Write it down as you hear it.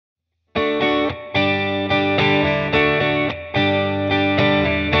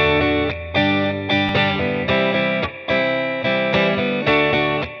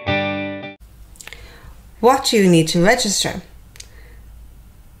What do you need to register?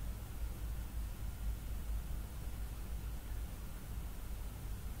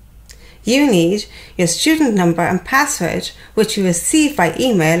 You need your student number and password, which you receive by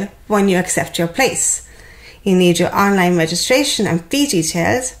email when you accept your place. You need your online registration and fee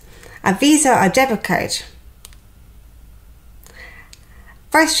details, a visa or debit card.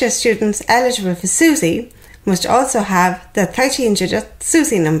 First year students eligible for SUSI must also have the 13-digit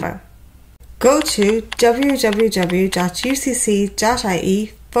SUSI number. Go to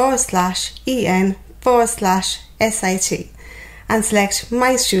www.ucc.ie/en/sit and select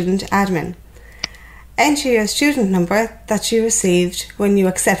My Student Admin. Enter your student number that you received when you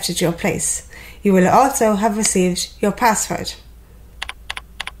accepted your place. You will also have received your password.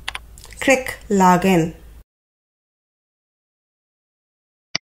 Click Login.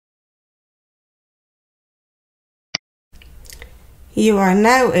 You are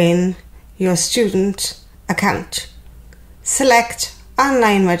now in your student account. Select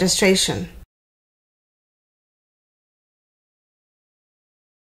Online Registration.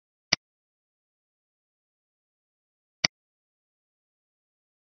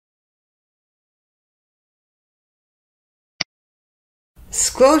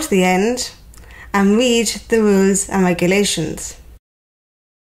 Scroll to the end and read the rules and regulations.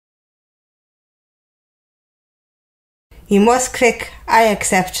 You must click I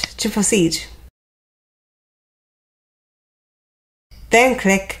accept to proceed. Then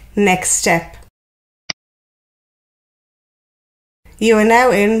click Next Step. You are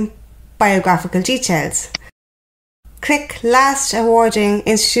now in Biographical Details. Click Last Awarding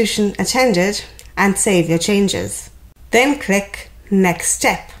Institution Attended and save your changes. Then click Next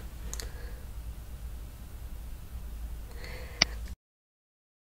Step.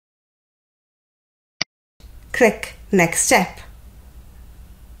 Click Next Step.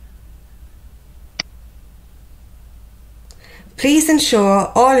 Please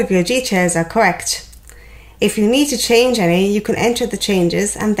ensure all of your details are correct. If you need to change any, you can enter the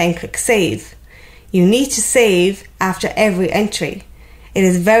changes and then click Save. You need to save after every entry. It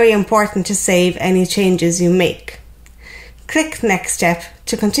is very important to save any changes you make. Click Next Step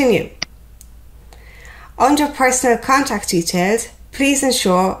to continue. Under Personal Contact Details, please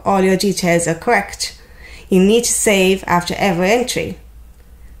ensure all your details are correct. You need to save after every entry.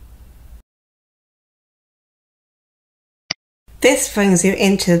 This brings you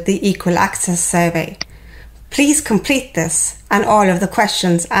into the Equal Access Survey. Please complete this and all of the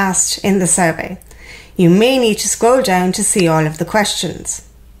questions asked in the survey. You may need to scroll down to see all of the questions.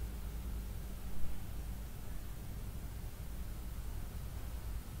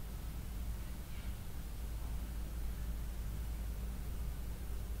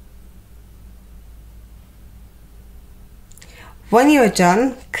 When you are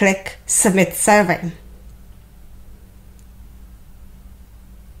done, click Submit Survey.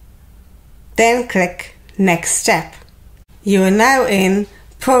 Then click Next Step. You are now in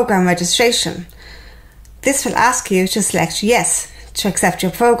Program Registration. This will ask you to select Yes to accept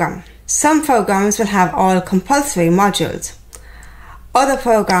your program. Some programs will have all compulsory modules. Other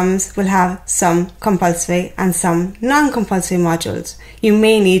programs will have some compulsory and some non-compulsory modules. You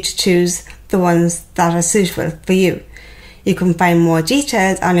may need to choose the ones that are suitable for you. You can find more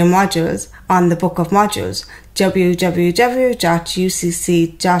details on your modules on the Book of Modules,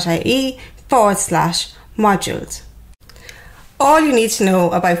 www.ucc.ie/modules. All you need to know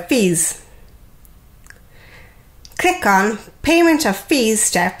about fees. Click on Payment of Fees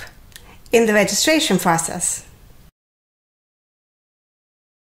step in the registration process.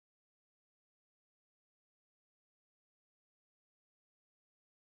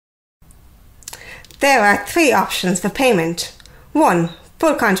 There are three options for payment. 1.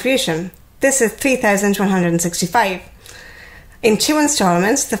 Full contribution. This is $3,165. In 2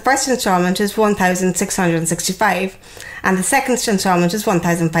 instalments, the first instalment is $1,665 and the second instalment is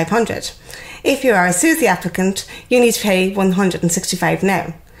 $1,500. If you are a SUSI applicant, you need to pay $165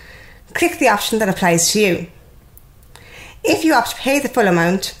 now. Click the option that applies to you. If you opt to pay the full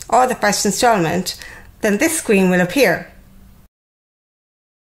amount or the first instalment, then this screen will appear.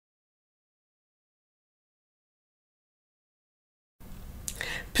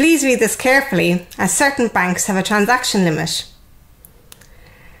 Please read this carefully, as certain banks have a transaction limit.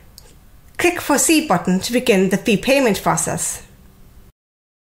 Click Proceed button to begin the fee payment process.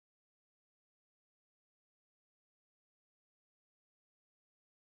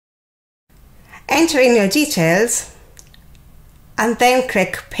 Enter in your details and then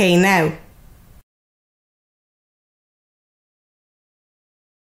click Pay Now.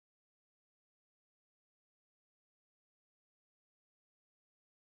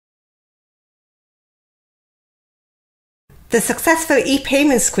 The successful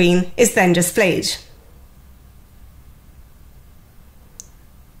e-payment screen is then displayed.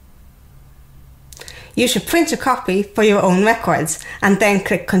 You should print a copy for your own records and then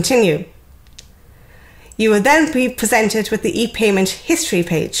click Continue. You will then be presented with the e-payment history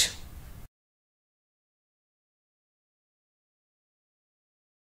page.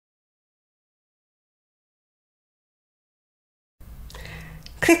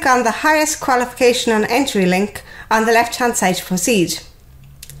 Click on the highest qualification on entry link on the left-hand side to proceed.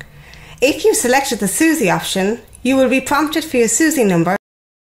 If you selected the SUSI option, you will be prompted for your SUSI number.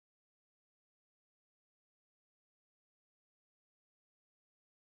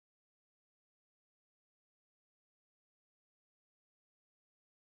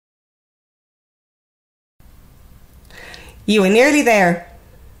 You are nearly there.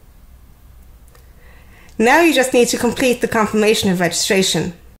 Now you just need to complete the confirmation of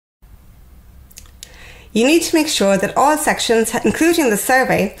registration. You need to make sure that all sections, including the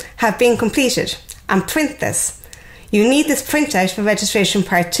survey, have been completed and print this. You need this printout for registration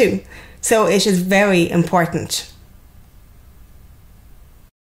part 2, so it is very important.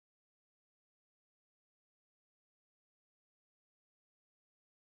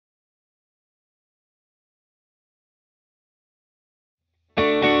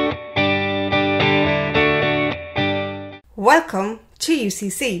 Welcome to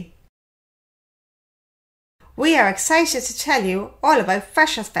UCC. We are excited to tell you all about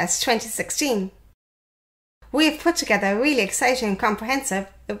Freshers Fest 2016. We have put together a really exciting and comprehensive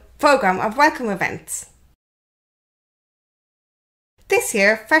programme of welcome events. This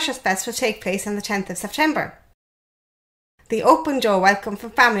year, Freshers Fest will take place on the 10th of September. The open door welcome for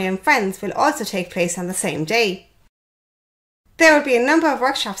family and friends will also take place on the same day. There will be a number of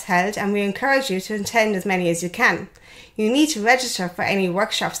workshops held and we encourage you to attend as many as you can. You need to register for any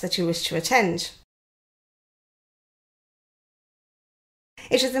workshops that you wish to attend.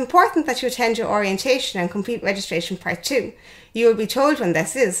 It is important that you attend your orientation and complete registration part 2. You will be told when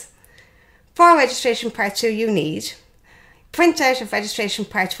this is. For registration part 2 you need printout of registration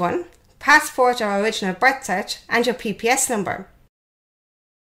part 1, passport or original birth cert and your PPS number.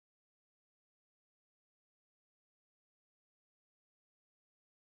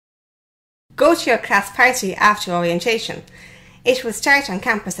 Go to your class party after orientation. It will start on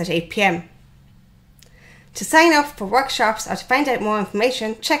campus at 8 p.m. To sign up for workshops or to find out more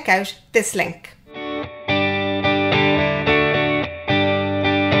information, check out this link.